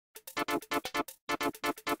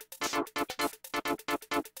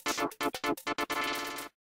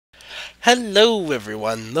Hello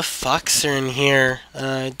everyone, the Foxer in here.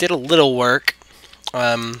 I did a little work,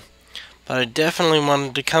 but I definitely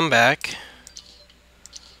wanted to come back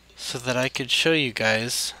so that I could show you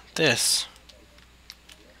guys this.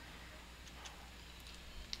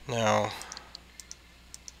 Now,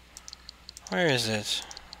 where is it?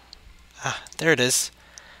 Ah, there it is.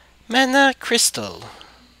 Mana Crystal.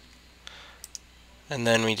 And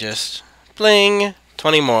then we just bling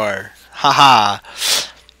 20 more. Haha.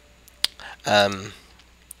 I've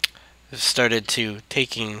started to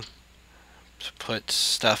put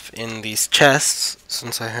stuff in these chests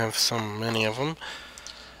since I have so many of them.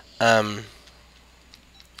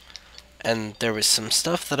 And there was some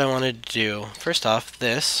stuff that I wanted to do. First off,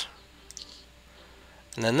 this,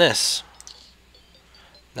 and then this.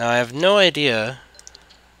 Now I have no idea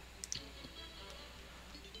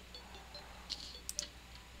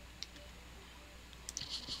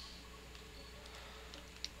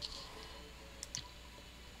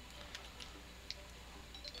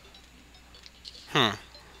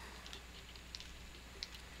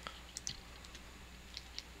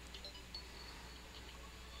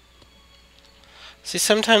See,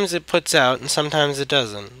 sometimes it puts out and sometimes it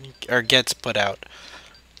doesn't, or gets put out.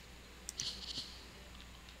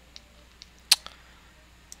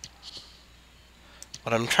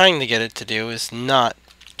 What I'm trying to get it to do is not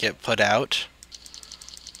get put out.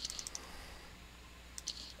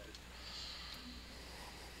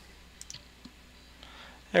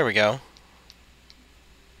 There we go.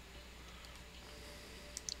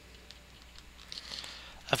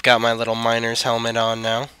 I've got my little miner's helmet on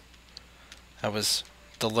now. That was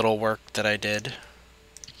the little work that I did.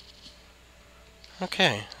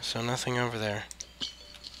 Okay, so nothing over there.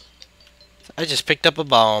 I just picked up a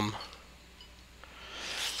bomb.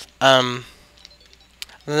 Another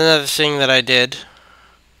thing that I did,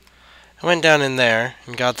 I went down in there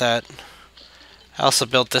and got that. I also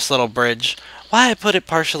built this little bridge. Why I put it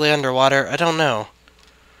partially underwater, I don't know.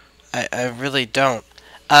 I really don't.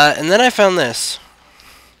 And then I found this.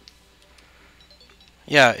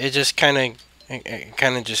 Yeah, it just kind of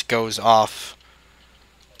just goes off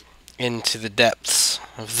into the depths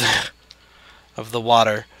of the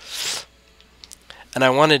water. And I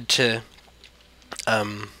wanted to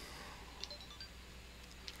I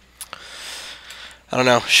don't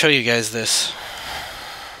know, show you guys this.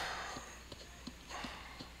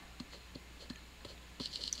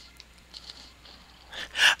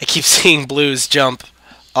 I keep seeing blues jump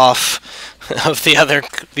off of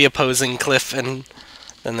the opposing cliff, and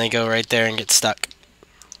then they go right there and get stuck.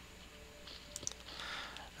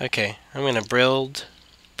 Okay, I'm gonna build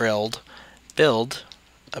a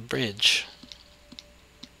bridge.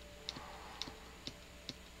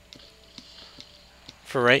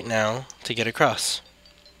 For right now, to get across.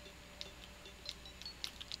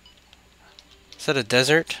 Is that a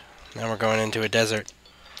desert? Now we're going into a desert.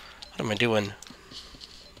 What am I doing?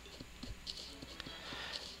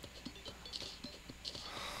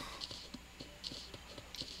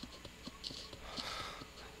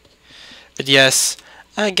 But yes,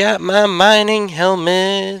 I got my mining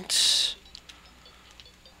helmet.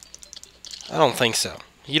 I don't think so.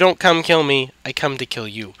 You don't come kill me, I come to kill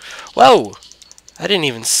you. Whoa! I didn't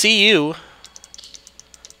even see you.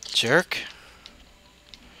 Jerk.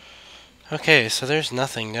 Okay, so there's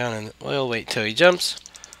nothing down in the... We'll wait till he jumps.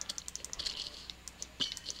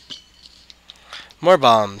 More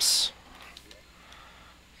bombs.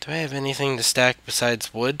 Do I have anything to stack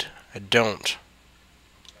besides wood? I don't.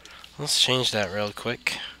 Let's change that real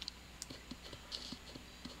quick.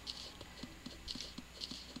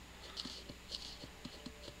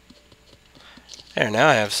 There, now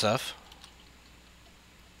I have stuff.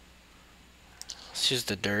 Let's use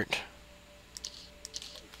the dirt.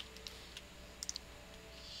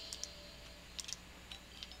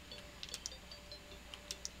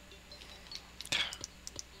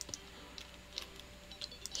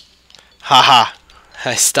 Haha!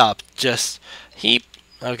 I stopped just... Heap.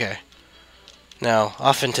 Okay. Now,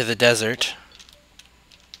 off into the desert.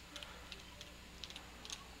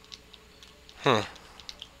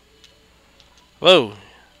 Whoa!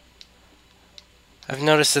 I've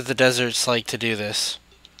noticed that the deserts like to do this.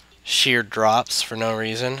 Sheer drops for no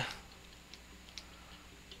reason.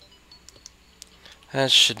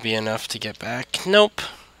 That should be enough to get back. Nope.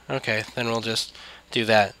 Okay, then we'll just do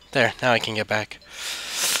that. There, now I can get back.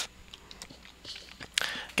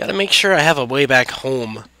 Gotta make sure I have a way back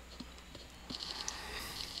home.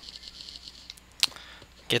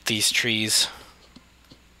 Get these trees.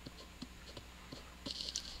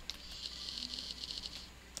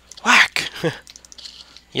 Whack!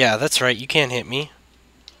 Yeah, that's right, you can't hit me.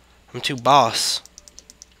 I'm too boss.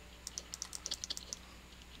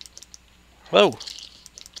 Whoa.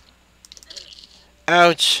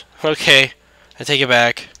 Ouch. Okay. I take it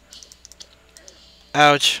back.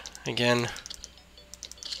 Ouch. Again.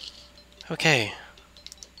 Okay.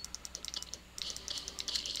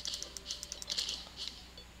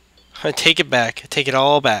 I take it back. I take it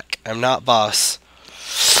all back. I'm not boss.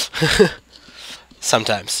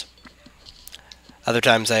 Sometimes. Other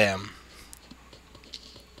times I am.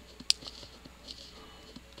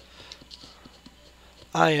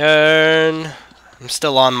 Iron. I'm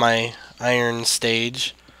still on my iron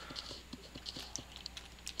stage.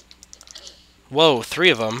 Whoa, 3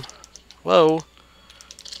 of them. Whoa.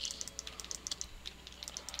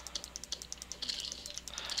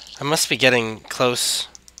 I must be getting closer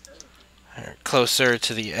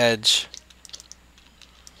to the edge.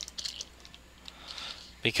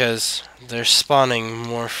 Because they're spawning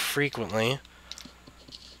more frequently.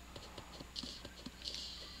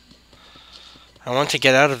 I want to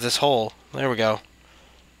get out of this hole. There we go.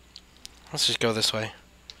 Let's just go this way.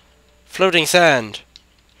 Floating sand!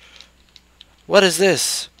 What is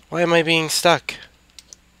this? Why am I being stuck?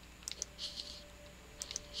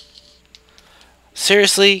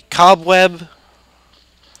 Seriously? Cobweb?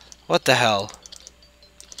 What the hell?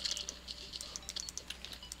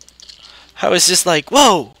 I was just like,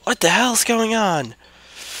 whoa! What the hell's going on?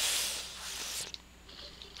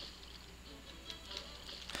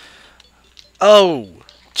 Oh!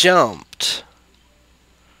 Jumped.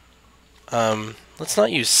 Let's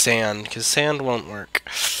not use sand, because sand won't work.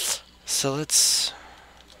 So let's...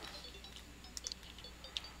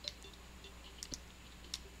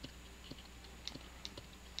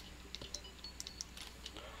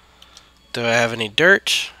 Do I have any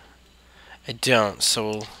dirt? I don't,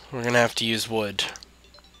 so we're gonna have to use wood.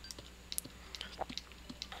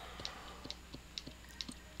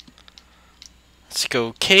 Let's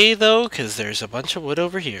go K though, because there's a bunch of wood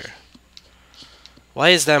over here. Why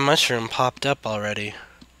is that mushroom popped up already?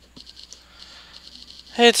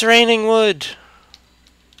 Hey, it's raining wood!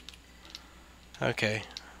 Okay.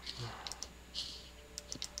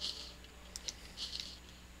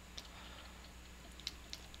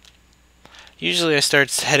 Usually I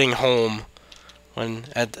start heading home when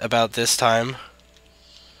at about this time.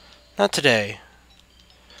 Not today.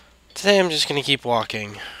 Today I'm just gonna keep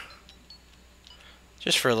walking.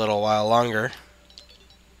 Just for a little while longer.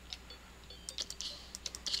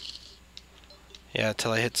 Yeah,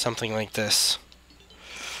 till I hit something like this.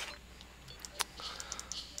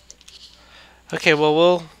 Okay, well,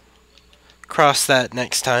 we'll cross that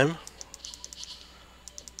next time.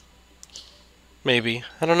 Maybe.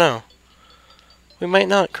 I don't know. We might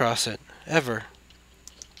not cross it. Ever.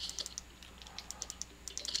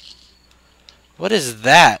 What is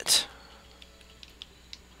that?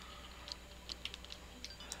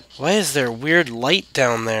 Why is there weird light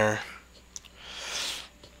down there?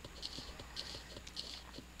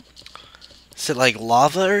 Is it like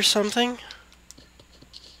lava or something?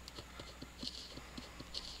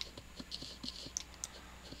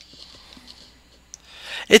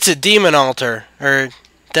 It's a demon altar, or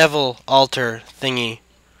devil altar thingy.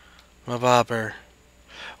 Mabobber.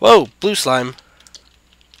 Whoa, blue slime.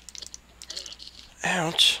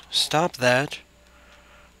 Ouch, stop that.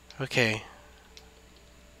 Okay.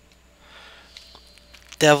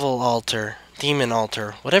 Devil altar, demon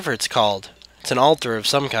altar, whatever it's called. It's an altar of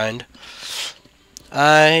some kind.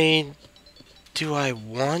 Do I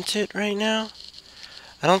want it right now?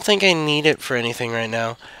 I don't think I need it for anything right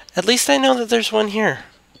now. At least I know that there's one here.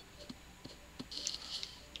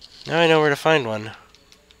 Now I know where to find one.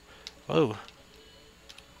 Whoa.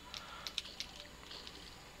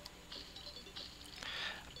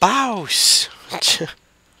 Bouse!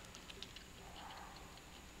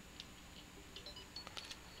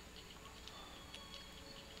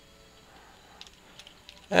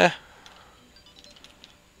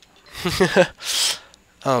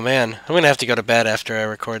 Oh man, I'm gonna have to go to bed after I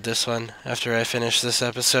record this one, after I finish this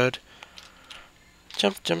episode.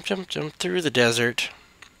 Jump, jump, jump, jump through the desert.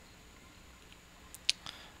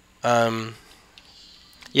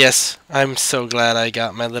 Yes, I'm so glad I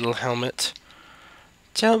got my little helmet.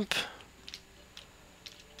 Jump.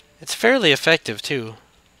 It's fairly effective, too.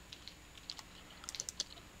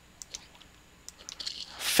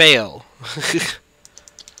 Fail.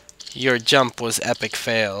 Your jump was epic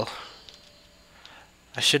fail.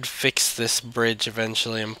 I should fix this bridge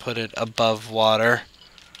eventually and put it above water.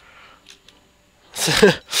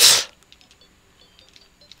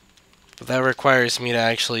 But that requires me to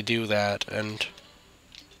actually do that, and...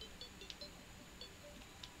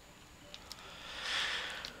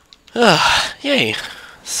 Yay!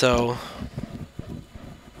 So...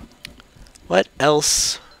 What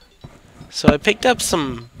else So I picked up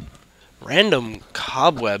some random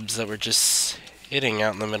cobwebs that were just sitting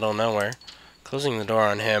out in the middle of nowhere. Closing the door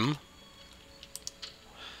on him.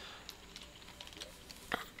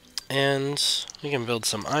 And we can build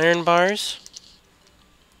some iron bars.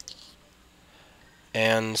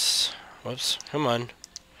 And, whoops, come on.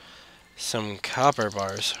 Some copper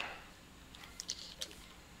bars.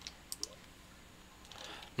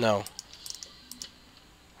 No.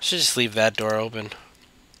 I should just leave that door open.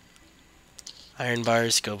 Iron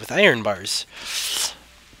bars go with iron bars.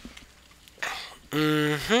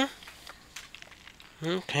 Mm-hmm.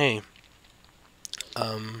 Okay.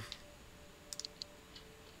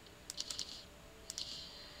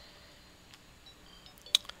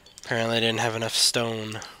 Apparently I didn't have enough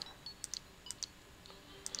stone.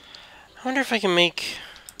 I wonder if I can make...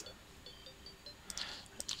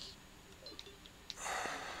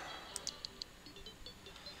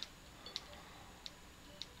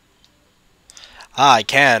 Ah, I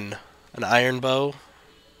can. An iron bow.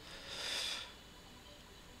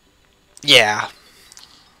 Yeah.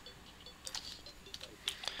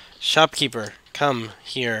 Shopkeeper, come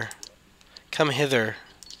here. Come hither.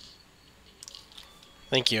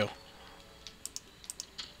 Thank you.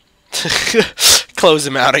 Close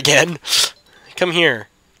him out again. Come here.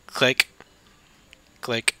 Click.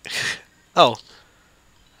 Click. Oh.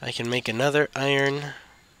 I can make another iron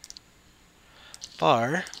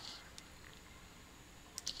bar.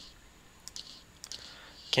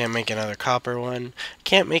 Can't make another copper one.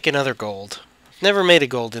 Can't make another gold. Never made a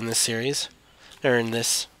gold in this series. Or in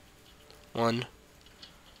this one.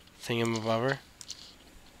 Thingamabobber.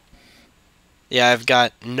 Yeah, I've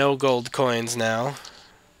got no gold coins now.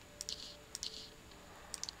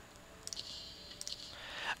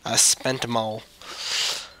 I spent them all.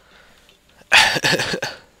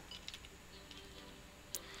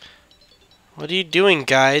 What are you doing,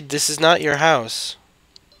 guide? This is not your house.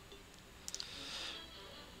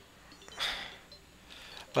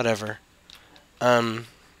 Whatever. So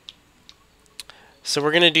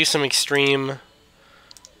we're gonna do some extreme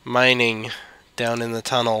mining down in the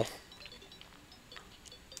tunnel.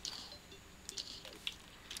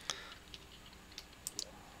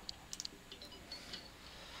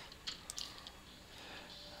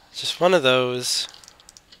 Just one of those.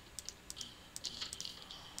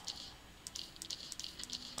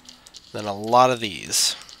 Then a lot of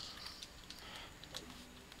these.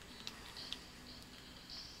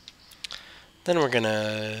 Then we're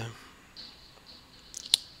gonna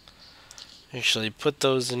actually put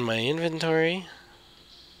those in my inventory.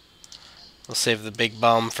 We'll save the big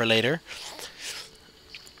bomb for later.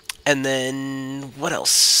 And then what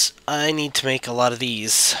else? I need to make a lot of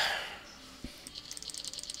these.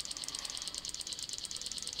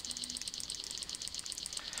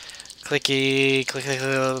 Clicky, click,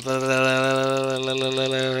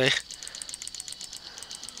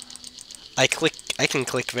 click, I can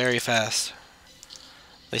click very fast.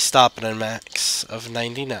 They stop at a max of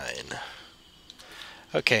 99.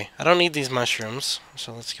 Okay, I don't need these mushrooms,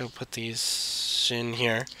 so let's go put these in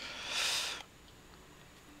here.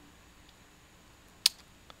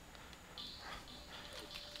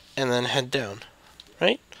 And then head down,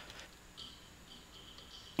 right?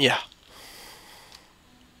 Yeah.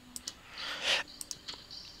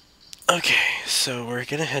 Okay, so we're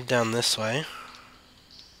gonna head down this way.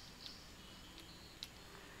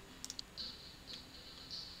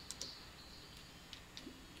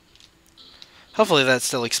 Hopefully that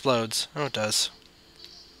still explodes. Oh, it does.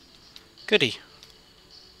 Goody.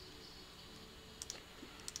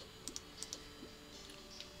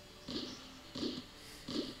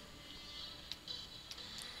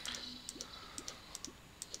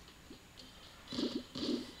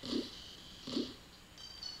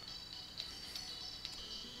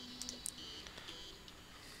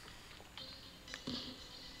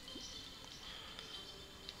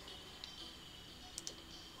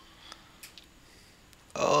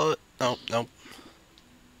 Oh, no, nope.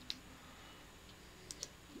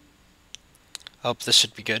 Oh, this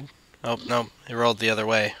should be good. Oh, no, it rolled the other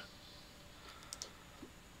way.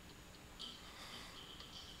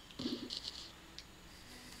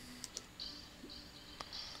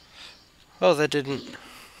 Oh, that didn't...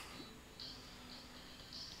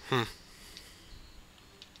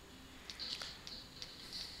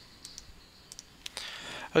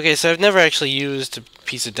 Okay, so I've never actually used a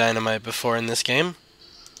piece of dynamite before in this game.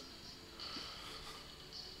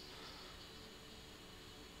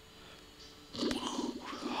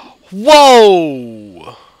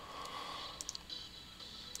 Whoa!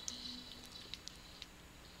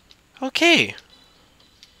 Okay.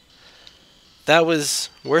 That was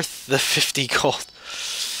worth the 50 gold.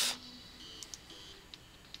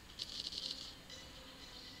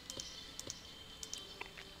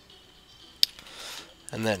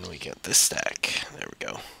 And then we get this stack. There we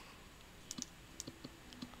go.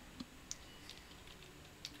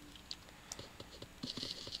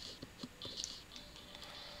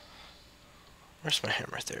 Where's my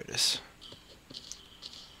hammer? There it is.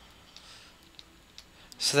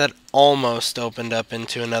 So that almost opened up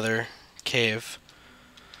into another cave.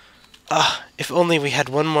 Ah, if only we had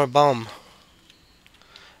one more bomb.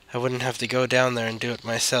 I wouldn't have to go down there and do it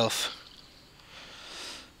myself.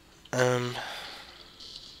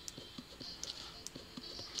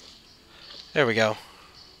 There we go.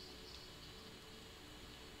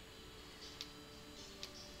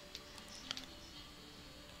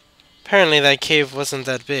 Apparently that cave wasn't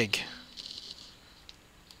that big.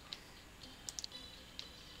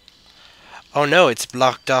 Oh no, it's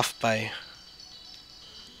blocked off by...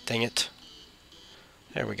 Dang it.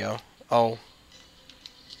 There we go. Oh.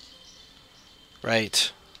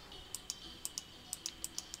 Right.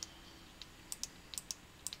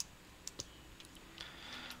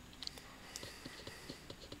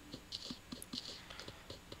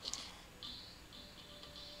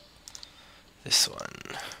 This one.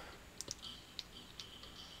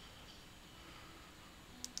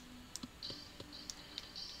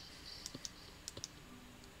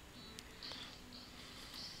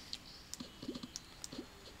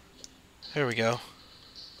 There we go.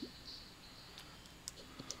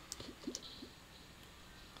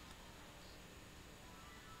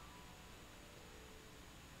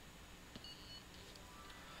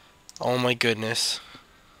 Oh my goodness.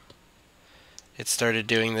 It started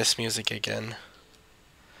doing this music again.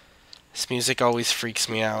 This music always freaks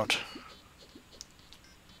me out.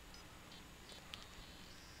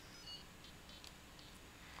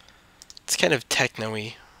 It's kind of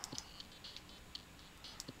techno-y.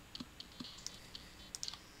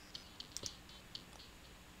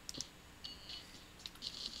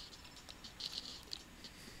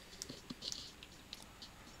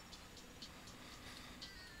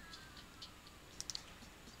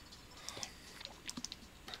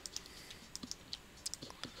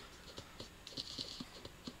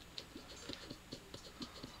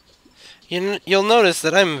 You'll notice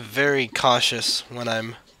that I'm very cautious when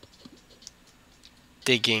I'm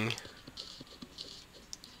digging.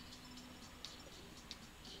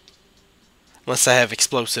 Unless I have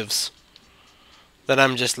explosives. Then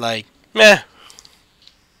I'm just like, meh.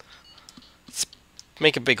 Let's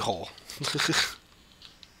make a big hole.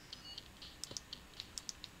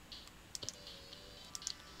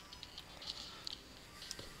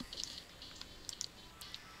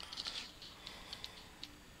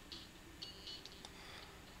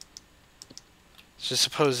 Which I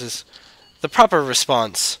suppose is the proper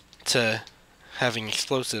response to having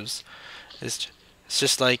explosives. It's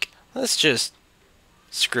just like, let's just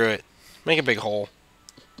screw it. Make a big hole.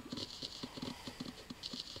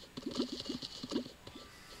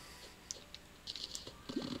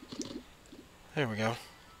 There we go.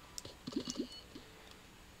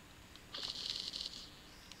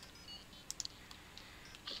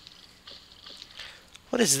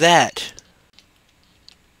 What is that?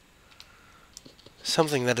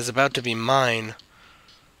 Something that is about to be mine.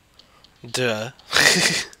 Duh.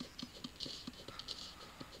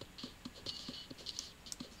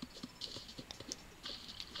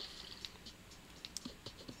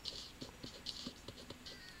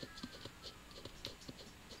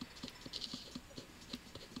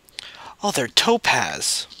 Oh, they're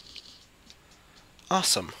topaz.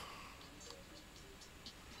 Awesome.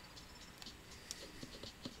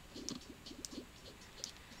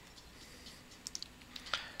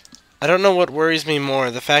 I don't know what worries me more,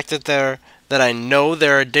 the fact that I know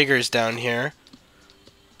there are diggers down here,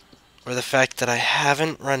 or the fact that I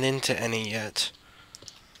haven't run into any yet.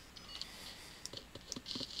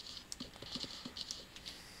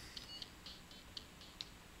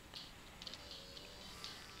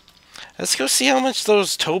 Let's go see how much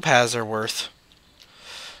those topaz are worth.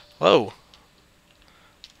 Whoa.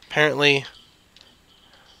 Apparently,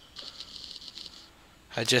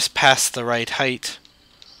 I just passed the right height.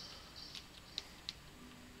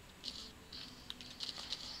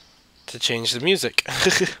 To change the music.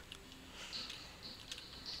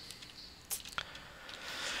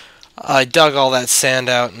 I dug all that sand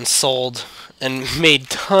out and sold and made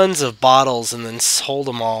tons of bottles and then sold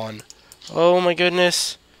them all. And oh my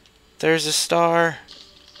goodness, there's a star.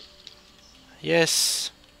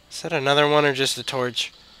 Yes. Is that another one or just a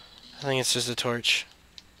torch? I think it's just a torch.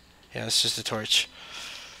 Yeah, it's just a torch.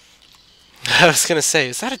 I was gonna say,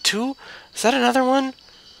 is that a 2? Is that another one?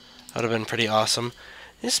 That would have been pretty awesome.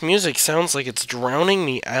 This music sounds like it's drowning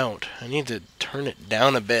me out. I need to turn it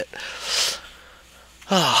down a bit.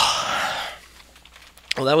 Oh.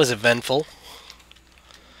 Well, that was eventful.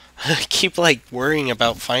 I keep like worrying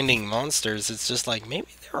about finding monsters. It's just like maybe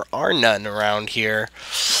there are none around here.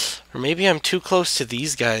 Or maybe I'm too close to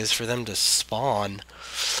these guys for them to spawn.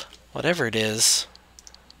 Whatever it is.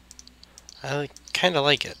 I kind of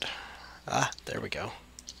like it. Ah, there we go.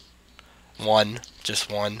 One.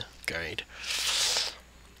 Just one. Great.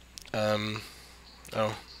 Oh.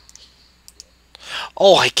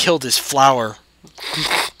 Oh, I killed his flower.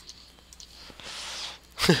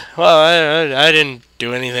 Well, I didn't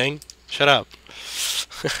do anything. Shut up.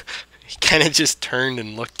 He kind of just turned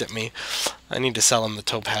and looked at me. I need to sell him the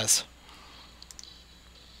topaz.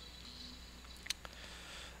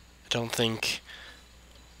 I don't think...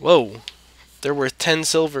 Whoa. They're worth 10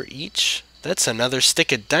 silver each? That's another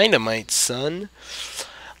stick of dynamite, son.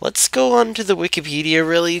 Let's go on to the Wikipedia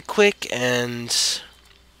really quick and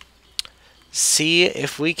see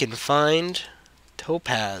if we can find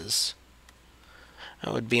topaz.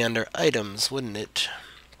 That would be under items, wouldn't it?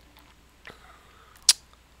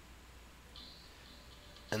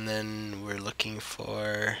 And then we're looking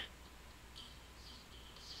for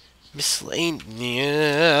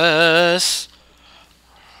miscellaneous.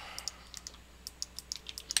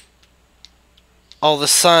 Oh, the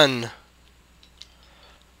sun.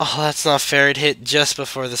 Oh, that's not fair. It hit just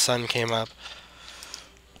before the sun came up.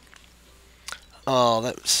 Oh,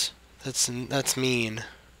 that's mean.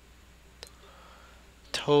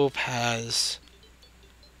 Topaz.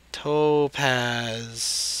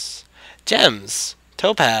 Topaz. Gems.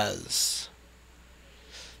 Topaz.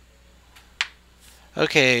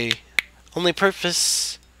 Okay. Only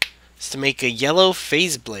purpose is to make a yellow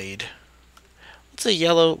phase blade.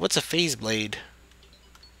 What's a phase blade?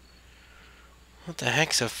 What the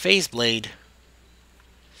heck's a phase blade?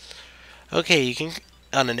 Okay, you can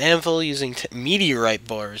on an anvil using meteorite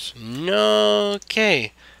bores. No,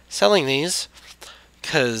 okay. Selling these,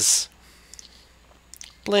 cause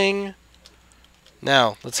bling.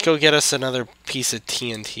 Now, let's go get us another piece of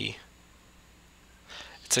TNT.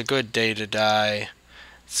 It's a good day to die.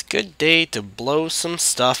 It's a good day to blow some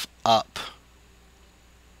stuff up.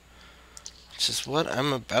 Which is what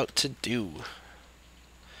I'm about to do. I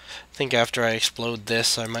think after I explode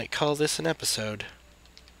this, I might call this an episode.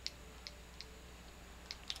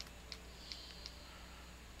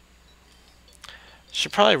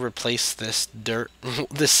 Should probably replace this dirt,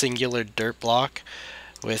 this singular dirt block,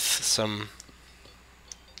 with some.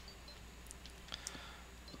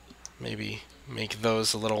 Maybe make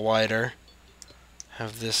those a little wider.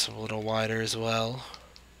 Have this a little wider as well.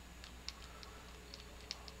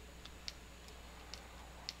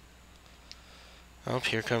 Oh,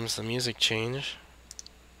 here comes the music change.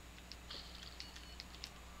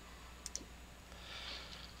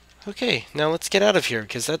 Okay, now let's get out of here,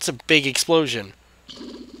 because that's a big explosion.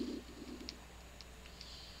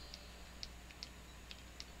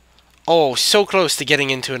 Oh, so close to getting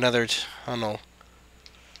into another tunnel.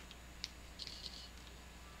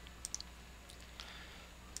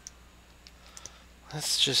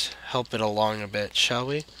 Let's just help it along a bit, shall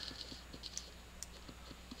we?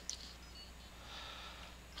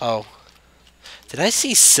 Oh. Did I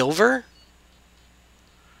see silver?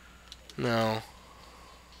 No.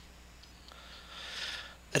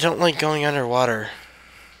 I don't like going underwater.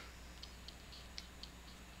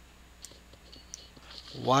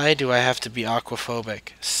 Why do I have to be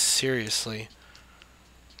aquaphobic? Seriously.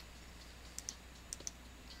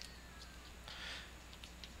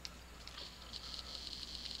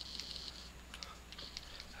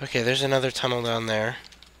 Okay, there's another tunnel down there.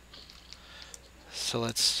 So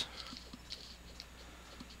let's...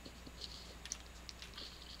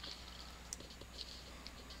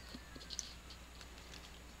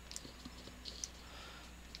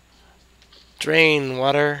 Drain,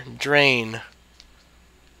 water, drain.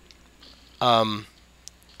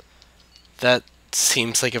 That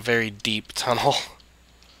seems like a very deep tunnel.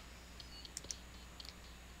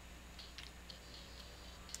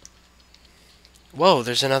 Whoa,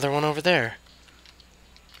 there's another one over there.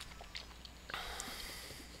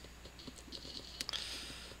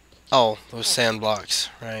 Oh, those sand blocks,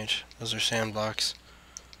 right. Those are sand blocks.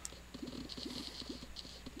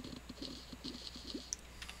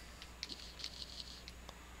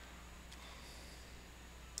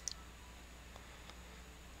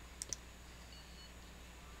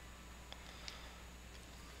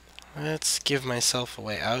 Let's give myself a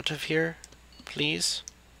way out of here, please.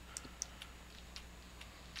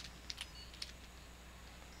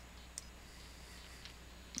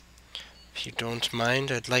 If you don't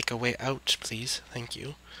mind, I'd like a way out, please. Thank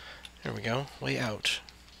you. There we go. Way out.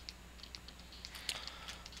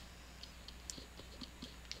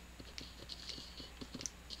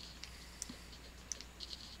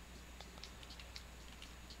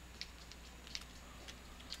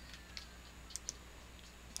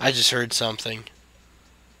 I just heard something.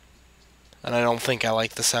 And I don't think I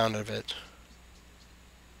like the sound of it.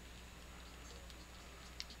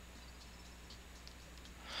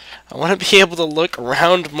 I want to be able to look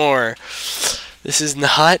around more. This is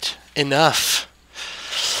not enough.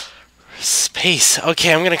 Space.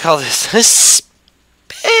 Okay, I'm gonna call this space.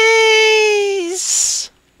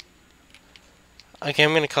 Okay,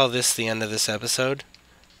 I'm gonna call this the end of this episode.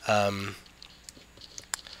 Thank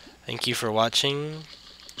you for watching.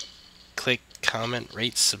 Click, comment,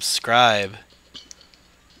 rate, subscribe.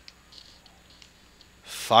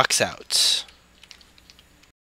 Fox out.